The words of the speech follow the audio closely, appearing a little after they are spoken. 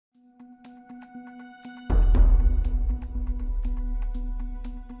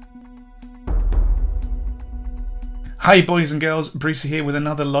Hi boys and girls, Brucey here with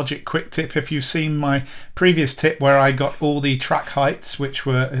another Logic quick tip. If you've seen my previous tip where I got all the track heights, which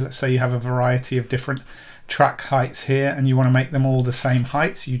were, let's say you have a variety of different track heights here and you want to make them all the same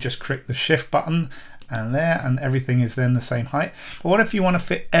heights, you just click the shift button and there, and everything is then the same height. But what if you want to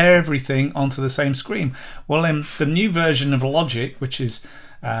fit everything onto the same screen? Well, in the new version of Logic, which is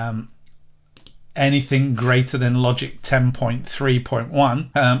anything greater than Logic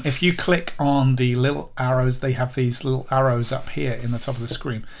 10.3.1, if you click on the little arrows, they have these little arrows up here in the top of the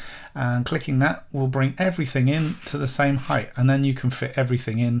screen, and clicking that will bring everything in to the same height, and then you can fit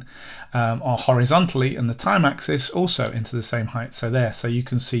everything in or horizontally and the time axis also into the same height. So there, so you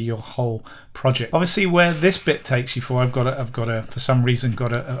can see your whole project. Obviously where this bit takes you for, I've got a for some reason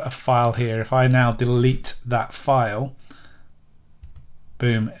got a file here. If I now delete that file,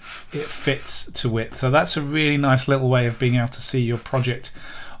 boom, it fits to width. So that's a really nice little way of being able to see your project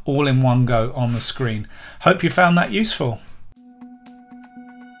all in one go on the screen. Hope you found that useful.